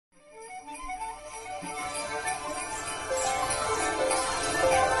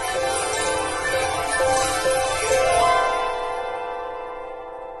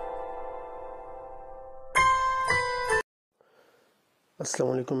السلام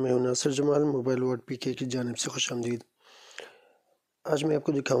علیکم، میں ہوں ناصر جمال، موبائل ورڈ پی کے کی جانب سے خوش آمدید۔ آج میں آپ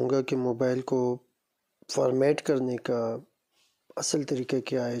کو دکھاؤں گا کہ موبائل کو فارمیٹ کرنے کا اصل طریقہ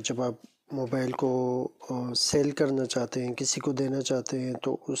کیا ہے۔ جب آپ موبائل کو سیل کرنا چاہتے ہیں، کسی کو دینا چاہتے ہیں،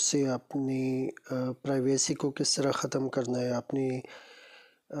 تو اس سے اپنی پرائیویسی کو کس طرح ختم کرنا ہے، اپنی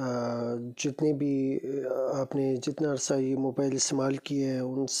جتنے بھی آپ نے جتنا عرصہ یہ موبائل استعمال کیا ہے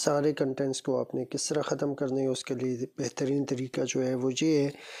ان سارے کنٹینٹس کو آپ نے کس طرح ختم کرنا ہے۔ اس کے لیے بہترین طریقہ جو ہے وہ یہ ہے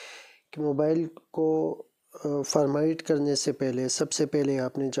کہ موبائل کو فارمیٹ کرنے سے پہلے سب سے پہلے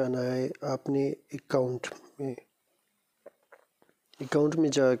آپ نے جانا ہے اپنے اکاؤنٹ میں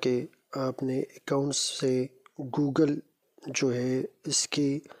جا کے آپ نے اکاؤنٹ سے گوگل جو ہے اس کی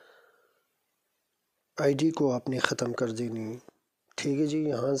آئی ڈی کو آپ نے ختم کر دینی ہے۔ ٹھیک ہے جی،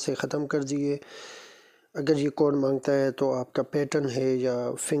 یہاں سے ختم کر دیے۔ اگر یہ کوڈ مانگتا ہے تو آپ کا پیٹرن ہے یا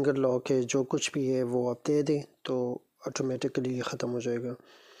فنگر لاک ہے، جو کچھ بھی ہے وہ آپ دے دیں تو آٹومیٹکلی یہ ختم ہو جائے گا۔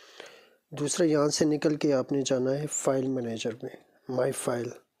 دوسرا، یہاں سے نکل کے آپ نے جانا ہے فائل مینیجر میں، مائی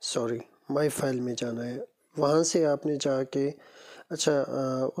فائل میں جانا ہے۔ وہاں سے آپ نے جا کے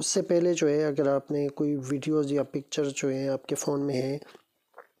اس سے پہلے جو ہے اگر آپ نے کوئی ویڈیوز یا پکچر جو ہیں آپ کے فون میں ہیں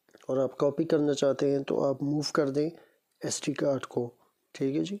اور آپ کاپی کرنا چاہتے ہیں تو آپ موو کر دیں ایس ڈی کارڈ کو۔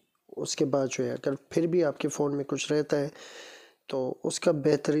 ٹھیک ہے جی، اس کے بعد جو ہے اگر پھر بھی آپ کے فون میں کچھ رہتا ہے تو اس کا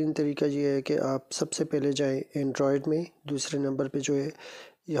بہترین طریقہ یہ ہے کہ آپ سب سے پہلے جائیں اینڈرائڈ میں، دوسرے نمبر پہ جو ہے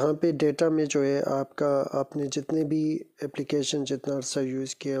یہاں پہ ڈیٹا میں جو ہے آپ نے جتنے بھی اپلیکیشن جتنا عرصہ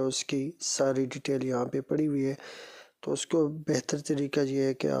یوز کیا اس کی ساری ڈیٹیل یہاں پہ پڑی ہوئی ہے۔ تو اس کو بہتر طریقہ یہ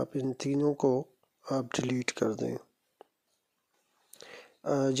ہے کہ آپ ان تینوں کو آپ ڈیلیٹ کر دیں۔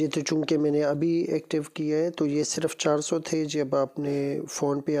 یہ تو چونکہ میں نے ابھی ایکٹیو کیا ہے تو یہ صرف 400 تھے۔ جب آپ نے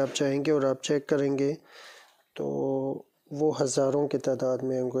فون پہ آپ جائیں گے اور آپ چیک کریں گے تو وہ ہزاروں کی تعداد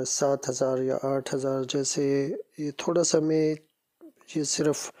میں ہوں گے، 7000 یا 8000 جیسے۔ یہ تھوڑا سا میں یہ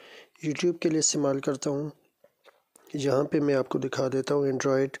صرف یوٹیوب کے لیے استعمال کرتا ہوں۔ یہاں پہ میں آپ کو دکھا دیتا ہوں،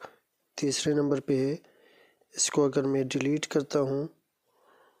 اینڈرائڈ تیسرے نمبر پہ ہے۔ اس کو اگر میں ڈیلیٹ کرتا ہوں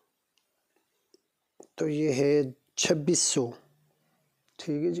تو یہ ہے 2600۔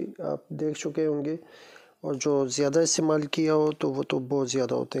 ٹھیک ہے جی، آپ دیکھ چکے ہوں گے، اور جو زیادہ استعمال کیا ہو تو وہ تو بہت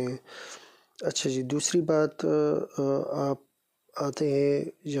زیادہ ہوتے ہیں۔ اچھا جی، دوسری بات، آپ آتے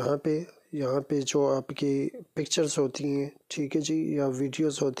ہیں یہاں پہ جو آپ کی پکچرز ہوتی ہیں، ٹھیک ہے جی، یا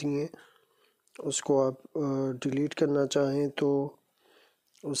ویڈیوز ہوتی ہیں، اس کو آپ ڈیلیٹ کرنا چاہیں تو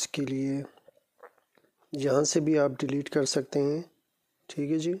اس کے لیے یہاں سے بھی آپ ڈیلیٹ کر سکتے ہیں۔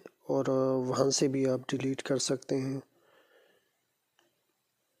 ٹھیک ہے جی، اور وہاں سے بھی آپ ڈیلیٹ کر سکتے ہیں۔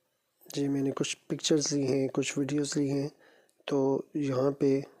 جی، میں نے کچھ پکچرز لی ہیں، کچھ ویڈیوز لی ہیں، تو یہاں پہ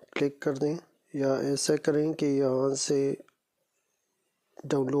کلک کر دیں یا ایسا کریں کہ یہاں سے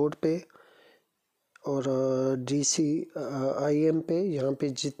ڈاؤن لوڈ پہ اور DCIM پہ، یہاں پہ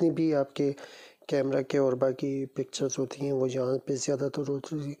جتنی بھی آپ کے کیمرہ کے اور باقی پکچرز ہوتی ہیں وہ یہاں پہ زیادہ تر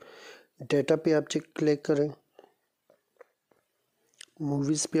ہوتی ہیں۔ ڈیٹا پہ آپ کلک کریں،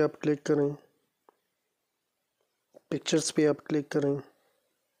 موویز پہ آپ کلک کریں، پکچرز پہ آپ کلک کریں،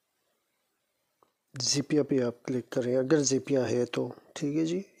 زیپیا پہ آپ کلک کریں اگر زیپیا ہے تو۔ ٹھیک ہے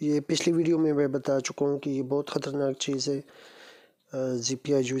جی، یہ پچھلی ویڈیو میں بتا چکا ہوں کہ یہ بہت خطرناک چیز ہے۔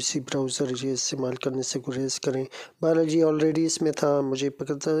 زیپیا UC براؤزر یہ استعمال کرنے سے گریز کریں۔ بہرحال یہ آلریڈی اس میں تھا، مجھے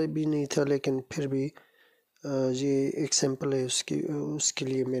پتہ بھی نہیں تھا، لیکن پھر بھی یہ ایک سیمپل ہے اس کے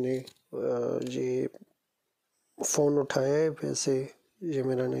لیے میں نے یہ فون اٹھایا ہے، ویسے یہ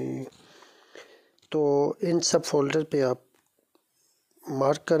میرا نہیں ہے۔ تو ان سب فولڈر پہ آپ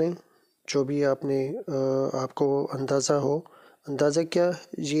مارک کریں جو بھی آپ کو اندازہ کیا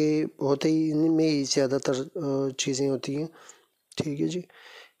یہ ہوتے ہی ان میں ہی زیادہ تر چیزیں ہوتی ہیں۔ ٹھیک ہے جی،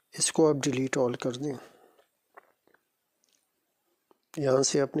 اس کو آپ ڈیلیٹ آل کر دیں۔ یہاں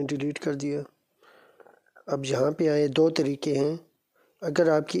سے آپ نے ڈیلیٹ کر دیا۔ اب یہاں پہ آئے، دو طریقے ہیں۔ اگر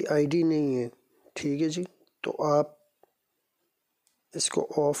آپ کی آئی ڈی نہیں ہے، ٹھیک ہے جی، تو آپ اس کو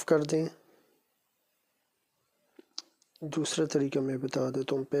آف کر دیں۔ دوسرا طریقہ میں بتا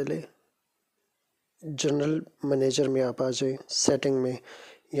دیتا ہوں، پہلے جنرل مینیجر میں آپ آ جائیں، سیٹنگ میں،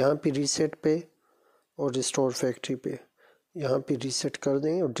 یہاں پہ ریسیٹ پہ اور ریسٹور فیکٹری پہ یہاں پہ ریسیٹ کر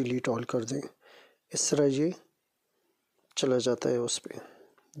دیں اور ڈیلیٹ آل کر دیں۔ اس طرح یہ چلا جاتا ہے اس پہ۔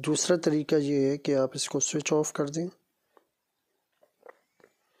 دوسرا طریقہ یہ ہے کہ آپ اس کو سوئچ آف کر دیں۔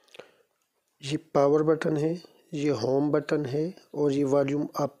 یہ پاور بٹن ہے، یہ ہوم بٹن ہے اور یہ والیوم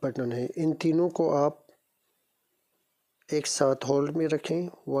اپ بٹن ہے۔ ان تینوں کو آپ ایک ساتھ ہولڈ میں رکھیں،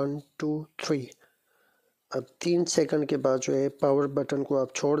 1 2 3۔ اب 3 سیکنڈ کے بعد جو ہے پاور بٹن کو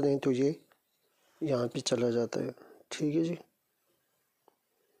آپ چھوڑ دیں تو یہ یہاں پہ چلا جاتا ہے۔ ٹھیک ہے جی،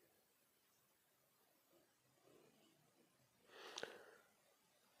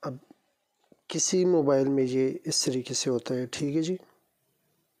 اب کسی موبائل میں یہ اس طریقے سے ہوتا ہے، ٹھیک ہے جی،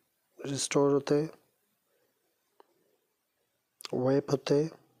 ریسٹور ہوتا ہے، وائپ ہوتا ہے،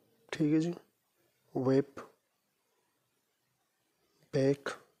 ٹھیک ہے جی، وائپ، بیک،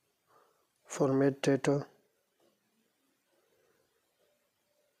 فارمیٹ ڈیٹا،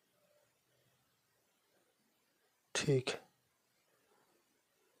 ٹھیک ہے۔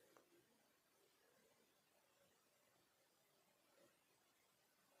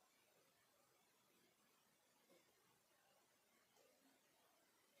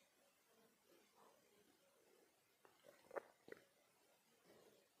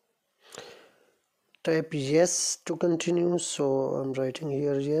 Type yes to continue, so I am writing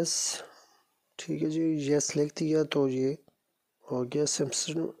here yes, ٹھیک ہے جی، یس لکھ دیا تو یہ ہو گیا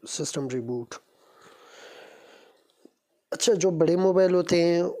سسٹم ریبوٹ۔ اچھا، جو بڑے موبائل ہوتے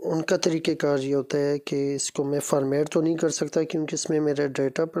ہیں ان کا طریقہ کار یہ ہوتا ہے کہ اس کو میں فارمیٹ تو نہیں کر سکتا کیونکہ اس میں میرا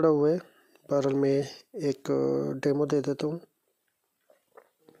ڈیٹا پڑا ہوا ہے، بہرحال میں ایک ڈیمو دے دیتا ہوں۔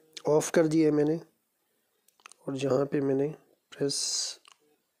 آف کر دیا ہے میں نے، اور یہاں پہ میں نے پریس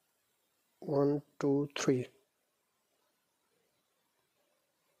 1 2 3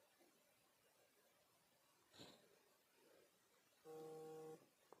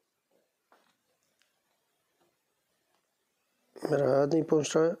 میرا ہاتھ نہیں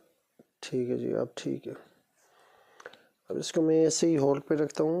پہنچ رہا، ٹھیک ہے جی، اب ٹھیک ہے۔ اب اس کو میں ایسے ہی ہولڈ پہ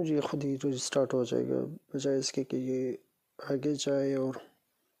رکھتا ہوں، یہ خود ہی ریسٹارٹ ہو جائے گا بجائے اس کے کہ یہ آگے جائے۔ اور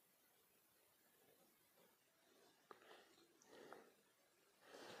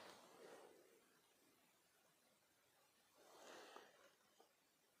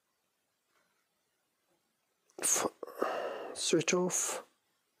سوئچ آف،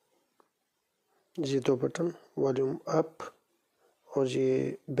 یہ دو بٹن، والیوم اپ اور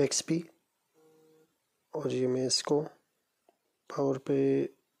یہ بیکس پی، اور یہ میں اس کو پاور پہ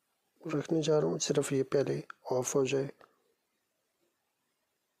رکھنے جا رہا ہوں، صرف یہ پہلے آف ہو جائے۔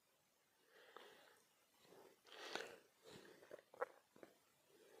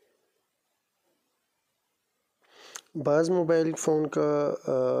 بعض موبائل فون کا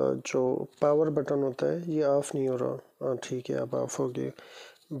جو پاور بٹن ہوتا ہے یہ آف نہیں ہو رہا، ہاں ٹھیک ہے، اب آف ہو گیا۔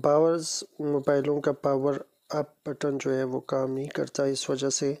 بعض موبائلوں کا پاور اپ بٹن جو ہے وہ کام نہیں کرتا، اس وجہ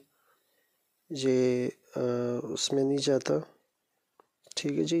سے یہ اس میں نہیں جاتا،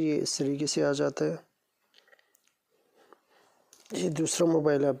 ٹھیک ہے جی، یہ اس طریقے سے آ جاتا ہے۔ یہ دوسرا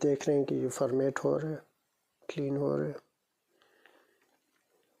موبائل آپ دیکھ رہے ہیں کہ یہ فارمیٹ ہو رہا ہے، کلین ہو رہا ہے،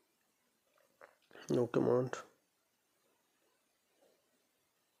 نو کمانڈ۔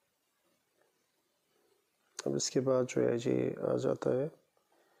 اب اس کے بعد جو ہے یہ آ جاتا ہے،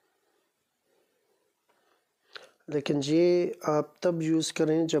 لیکن یہ آپ تب یوز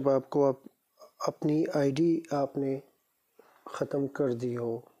کریں جب آپ کو اپنی آئی ڈی آپ نے ختم کر دی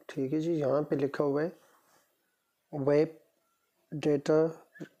ہو، ٹھیک ہے جی۔ یہاں پہ لکھا ہوا ہے ویب ڈیٹا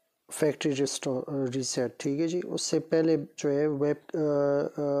فیکٹری ریسیٹ، ٹھیک ہے جی، اس سے پہلے جو ہے ویب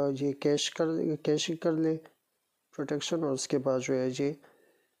یہ کیش کر لے پروٹیکشن، اور اس کے بعد جو ہے یہ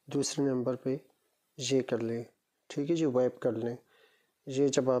دوسرے نمبر پہ یہ کر لیں، ٹھیک ہے جی، ویب کر لیں۔ یہ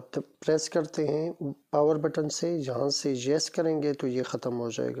جب آپ پریس کرتے ہیں پاور بٹن سے، یہاں سے یس کریں گے تو یہ ختم ہو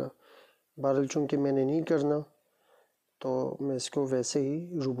جائے گا۔ بہرحال چونکہ میں نے نہیں کرنا تو میں اس کو ویسے ہی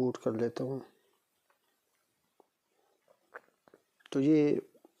ریبوٹ کر لیتا ہوں۔ تو یہ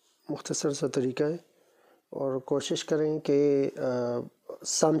مختصر سا طریقہ ہے، اور کوشش کریں کہ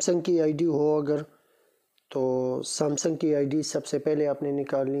سیمسنگ کی آئی ڈی ہو اگر، تو سیمسنگ کی آئی ڈی سب سے پہلے آپ نے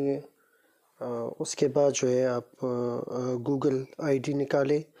نکالنی ہے، اس کے بعد جو ہے آپ گوگل آئی ڈی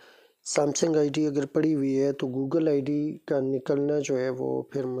نکالیں۔ سیمسنگ آئی ڈی اگر پڑی ہوئی ہے تو گوگل آئی ڈی کا نکلنا جو ہے وہ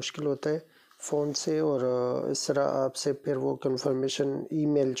پھر مشکل ہوتا ہے فون سے، اور اس طرح آپ سے پھر وہ کنفرمیشن ای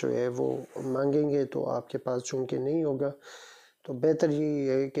میل جو ہے وہ مانگیں گے تو آپ کے پاس چونکہ نہیں ہوگا، تو بہتر یہی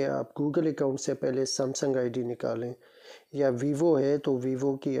ہے کہ آپ گوگل اکاؤنٹ سے پہلے سیمسنگ آئی ڈی نکالیں، یا ویوو ہے تو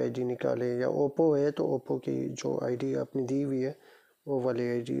ویوو کی آئی ڈی نکالیں، یا اوپو ہے تو اوپو کی جو آئی ڈی آپ نے دی ہوئی ہے وہ والی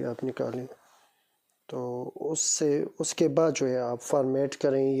آئی ڈی آپ نکالیں۔ تو اس کے بعد جو ہے آپ فارمیٹ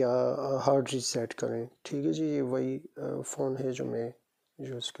کریں یا ہارڈ ریسیٹ کریں، ٹھیک ہے جی۔ یہ وہی فون ہے جو میں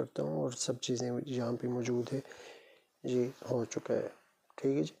یوز کرتا ہوں، اور سب چیزیں یہاں پہ موجود ہے، یہ ہو چکا ہے،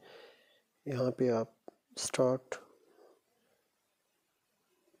 ٹھیک ہے جی۔ یہاں پہ آپ سٹارٹ،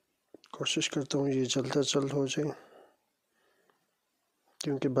 کوشش کرتا ہوں یہ جلد از جلد ہو جائے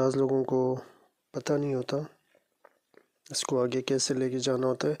کیونکہ بعض لوگوں کو پتہ نہیں ہوتا اس کو آگے کیسے لے کے جانا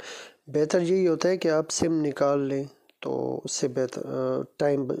ہوتا ہے۔ بہتر یہی ہوتا ہے کہ آپ سم نکال لیں تو اس سے بہتر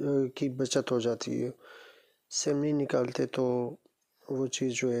ٹائم کی بچت ہو جاتی ہے۔ سم نہیں نکالتے تو وہ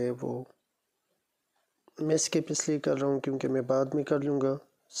چیز جو ہے وہ میں اسکپ اس لیے کر رہا ہوں کیونکہ میں بعد میں کر لوں گا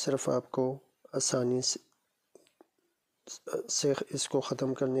صرف آپ کو آسانی سے اس کو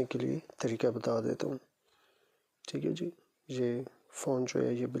ختم کرنے کے لیے طریقہ بتا دیتا ہوں. ٹھیک ہے جی، یہ فون جو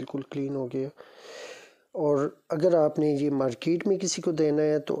ہے یہ بالکل کلین ہو گیا. اور اگر آپ نے یہ مارکیٹ میں کسی کو دینا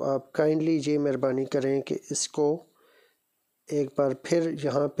ہے تو آپ کائنڈلی یہ مہربانی کریں کہ اس کو ایک بار پھر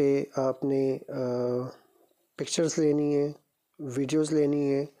یہاں پہ آپ نے پکچرز لینی ہے، ویڈیوز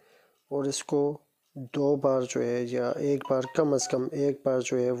لینی ہے، اور اس کو 2 بار جو ہے یا ایک بار کم از کم ایک بار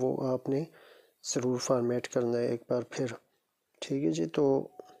جو ہے وہ آپ نے ضرور فارمیٹ کرنا ہے ایک بار پھر. ٹھیک ہے جی، تو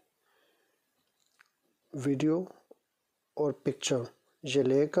ویڈیو اور پکچر یہ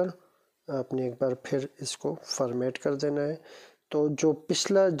لے کر آپ نے ایک بار پھر اس کو فارمیٹ کر دینا ہے. تو جو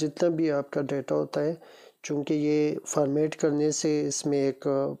پچھلا جتنا بھی آپ کا ڈیٹا ہوتا ہے، چونکہ یہ فارمیٹ کرنے سے اس میں ایک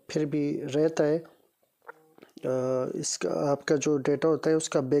پھر بھی رہتا ہے، اس کا آپ کا جو ڈیٹا ہوتا ہے اس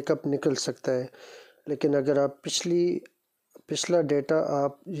کا بیک اپ نکل سکتا ہے. لیکن اگر آپ پچھلا ڈیٹا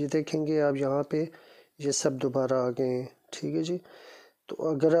آپ یہ دیکھیں گے، آپ یہاں پہ یہ سب دوبارہ آ گئے ہیں. ٹھیک ہے جی، تو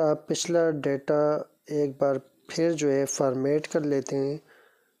اگر آپ پچھلا ڈیٹا ایک بار پھر جو ہے فارمیٹ کر لیتے ہیں،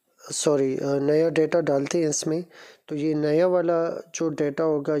 نیا ڈیٹا ڈالتے ہیں اس میں، تو یہ نیا والا جو ڈیٹا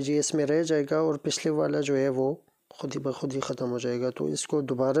ہوگا یہ اس میں رہ جائے گا، اور پچھلے والا جو ہے وہ خود ہی بخود ہی ختم ہو جائے گا. تو اس کو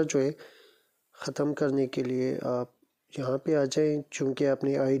دوبارہ جو ہے ختم کرنے کے لیے آپ یہاں پہ آ جائیں. چونکہ آپ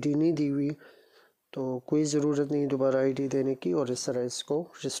نے آئی ڈی نہیں دی ہوئی تو کوئی ضرورت نہیں دوبارہ آئی ڈی دینے کی، اور اس طرح اس کو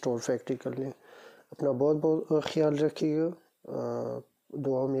ریسٹور فیکٹری کر لیں. اپنا بہت بہت خیال رکھیے گا،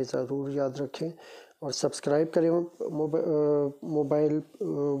 دعاؤں میں ضرور یاد رکھیں، اور سبسکرائب کریں موبائل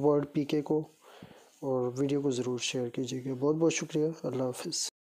ورلڈ پی کے کو، اور ویڈیو کو ضرور شیئر کیجیے گا. بہت بہت شکریہ. اللہ حافظ.